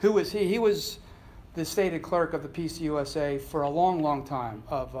 Who was he? He was the stated clerk of the PCUSA for a long, long time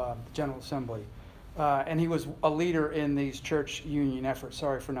of the General Assembly. And he was a leader in these church union efforts.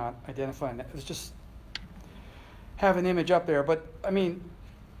 Sorry for not identifying that. It was just have an image up there. But, I mean,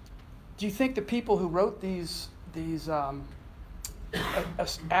 do you think the people who wrote these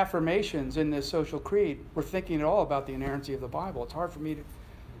affirmations in this social creed were thinking at all about the inerrancy of the Bible? It's hard for me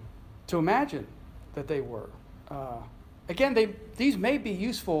to imagine that they were. Again, these may be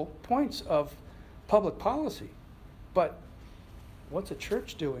useful points of public policy, but what's a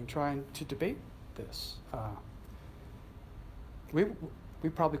church doing trying to debate this? We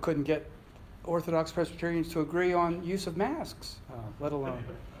probably couldn't get Orthodox Presbyterians to agree on use of masks, let alone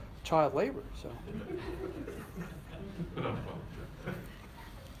child labor. So,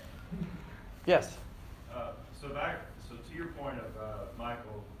 yes. So to your point of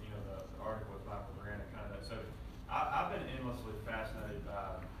Michael, the article with Michael Grant and kind of that. So I've been endlessly fascinated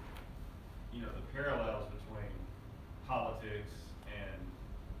by, the parallels between politics and,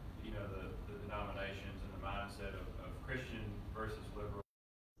 the denominations and the mindset of Christian versus liberal,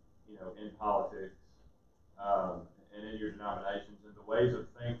 in politics, and in your denominations and the ways of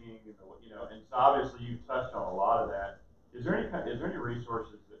thinking, and and so obviously you've touched on a lot of that. Is there any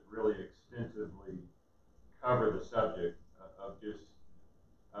resources that really extensively cover the subject of just,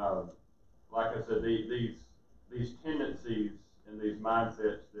 like I said, these tendencies and these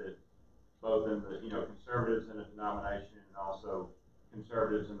mindsets that both in the conservatives in a denomination and also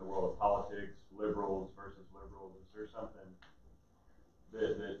conservatives in the world of politics, liberals versus liberals? Is there something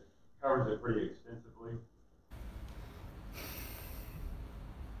that covers it pretty extensively?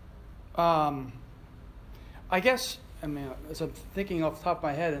 I guess, as I'm thinking off the top of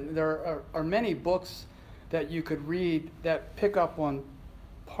my head, and there are many books that you could read that pick up on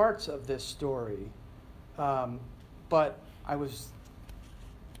parts of this story. But I was,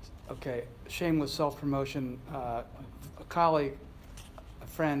 shameless self-promotion, a colleague, a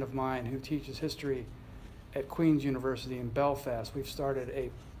friend of mine who teaches history at Queen's University in Belfast, we've started a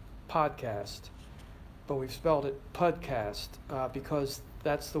podcast, but we've spelled it Pudcast because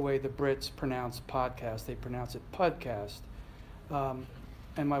that's the way the Brits pronounce podcast. They pronounce it Pudcast.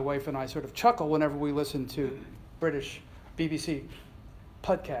 And my wife and I sort of chuckle whenever we listen to British BBC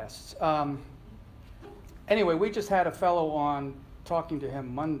podcasts. Anyway, we just had a fellow on talking to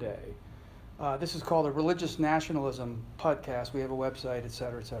him Monday. This is called a Religious Nationalism podcast. We have a website, et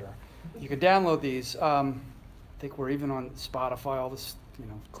cetera, et cetera. You can download these. I think we're even on Spotify, all this,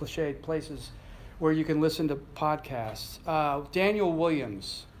 cliched places where you can listen to podcasts. Daniel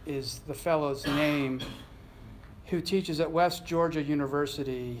Williams is the fellow's name, who teaches at West Georgia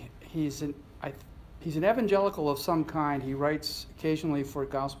University. He's an evangelical of some kind. He writes occasionally for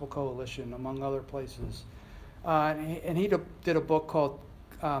Gospel Coalition, among other places. And he did a book called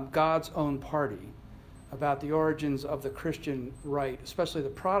God's Own Party, about the origins of the Christian right, especially the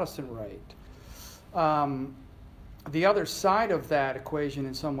Protestant right. The other side of that equation,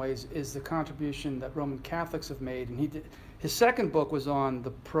 in some ways, is the contribution that Roman Catholics have made. And his second book was on the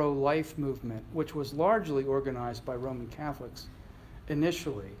pro-life movement, which was largely organized by Roman Catholics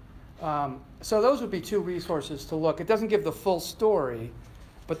initially. So those would be two resources to look. It doesn't give the full story,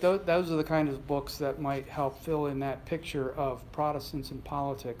 but those are the kind of books that might help fill in that picture of Protestants and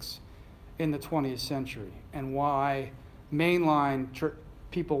politics in the 20th century, and why mainline church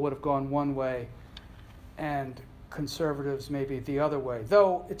people would have gone one way and conservatives maybe the other way.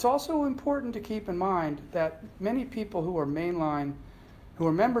 Though it's also important to keep in mind that many people who are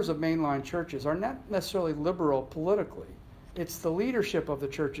members of mainline churches are not necessarily liberal politically. It's the leadership of the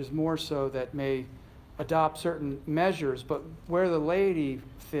churches more so that may adopt certain measures, but where the laity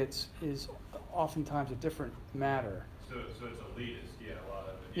fits is oftentimes a different matter. So it's elitist, a lot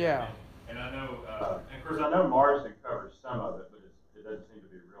of it. Yeah. And I know, and of course, I know Marsden covers some of it, but it doesn't seem to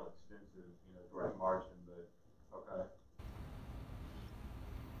be real extensive, throughout Marsden. But okay.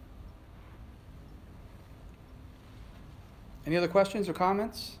 Any other questions or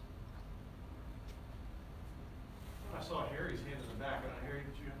comments? I saw Harry's hand in the back. Harry,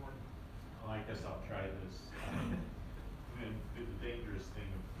 did you have one? Well, I guess I'll try this. And the dangerous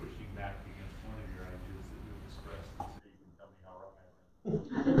thing of pushing back against one of your ideas that you've expressed is that you can tell me how wrong I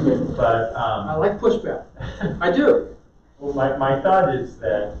am. But I like pushback. I do. Well, my thought is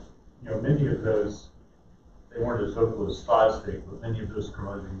that many of those, they weren't as vocal as Fosdick, but many of those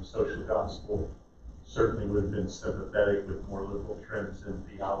promoting the social gospel certainly would have been sympathetic with more liberal trends in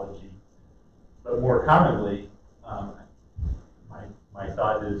theology. But more commonly, my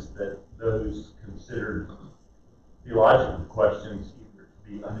thought is that those considered theological questions either to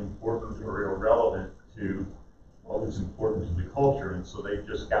be unimportant or irrelevant to what was important to the culture, and so they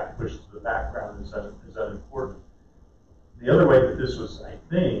just got pushed to the background as unimportant. The other way that this was, I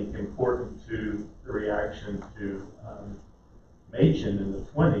think, important to the the reaction to Machen in the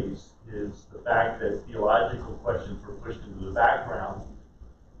 20s is the fact that theological questions were pushed into the background,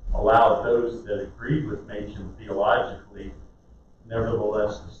 allowed those that agreed with Machen theologically,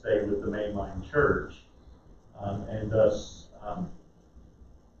 nevertheless, to stay with the mainline church, and thus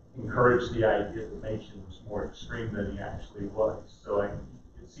encouraged the idea that Machen was more extreme than he actually was. So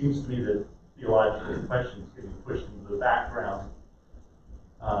it seems to me that theological questions getting pushed into the background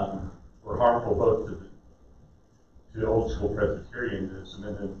were harmful both to old school Presbyterianism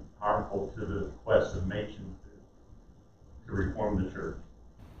and then harmful to the quest of Machen to reform the church.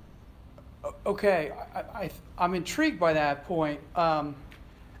 Okay, I'm intrigued by that point.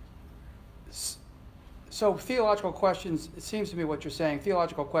 So theological questions, it seems to me what you're saying,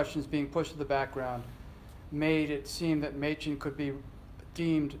 theological questions being pushed to the background made it seem that Machen could be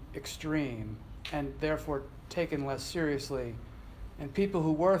deemed extreme and therefore taken less seriously. And people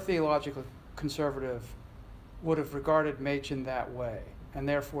who were theologically conservative would have regarded Machen that way and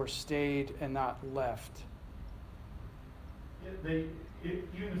therefore stayed and not left. Even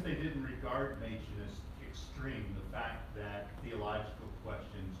if they didn't regard Machen as extreme, the fact that theological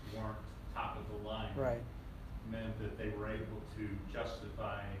questions weren't top of the line meant that they were able to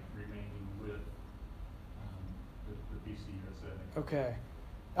justify remaining with the PCUSA. Okay.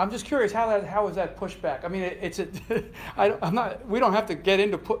 I'm just curious how is that pushed back? I mean, we don't have to get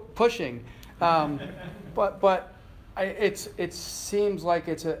into pushing, but it seems like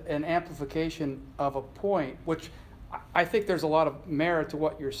it's an amplification of a point, which I think there's a lot of merit to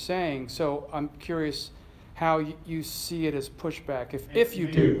what you're saying. So I'm curious how you see it as pushback, if you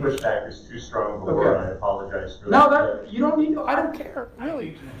do. Pushback is too strong of a word. I apologize for No, that. you don't need to. I don't care,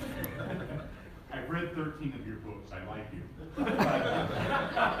 really. I've read 13 of your books. I like you.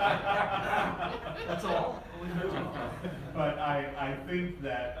 That's all. But I think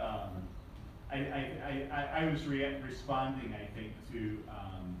that I was responding, I think, to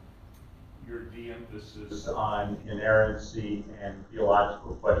your de-emphasis on inerrancy and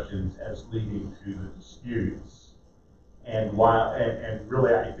theological questions as leading to the disputes. And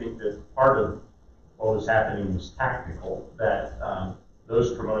really I think that part of what was happening was tactical, that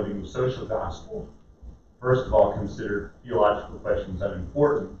those promoting the social gospel, first of all, considered theological questions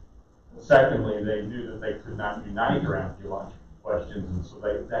unimportant. Secondly, they knew that they could not unite around theological questions, and so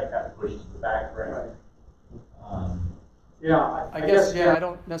that got pushed to the background. I guess I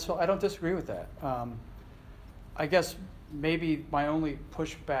don't disagree with that. I guess maybe my only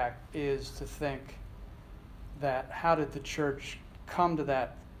pushback is to think that how did the church come to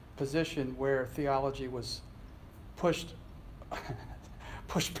that position where theology was pushed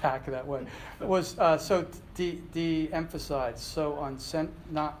back that way, was so de-emphasized, so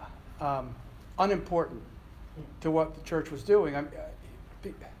not unimportant to what the church was doing.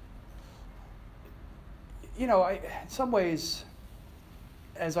 In some ways,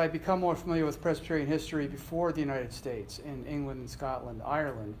 as I become more familiar with Presbyterian history before the United States, in England and Scotland,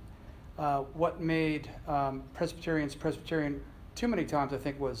 Ireland, what made Presbyterians Presbyterian too many times, I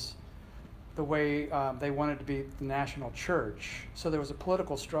think, was the way they wanted to be the national church. So there was a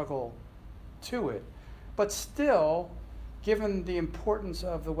political struggle to it. But still, given the importance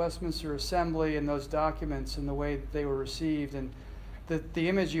of the Westminster Assembly and those documents and the way that they were received, and the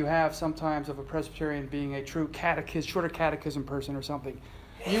image you have sometimes of a Presbyterian being a true shorter catechism person or something,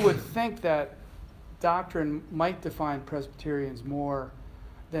 you would think that doctrine might define Presbyterians more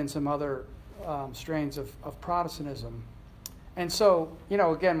than some other strains of Protestantism. And so,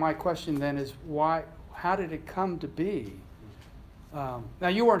 again, my question then is how did it come to be? Now,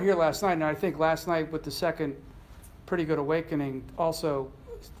 you weren't here last night, and I think last night with the second Pretty Good Awakening, also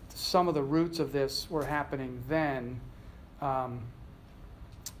some of the roots of this were happening then.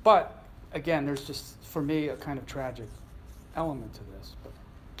 But again, there's just, for me, a kind of tragic element to this.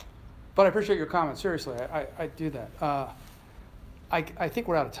 But I appreciate your comment. Seriously, I do that. I think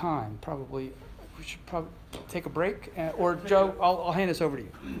we're out of time. Probably we should probably take a break. Or Joe, I'll hand this over to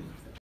you.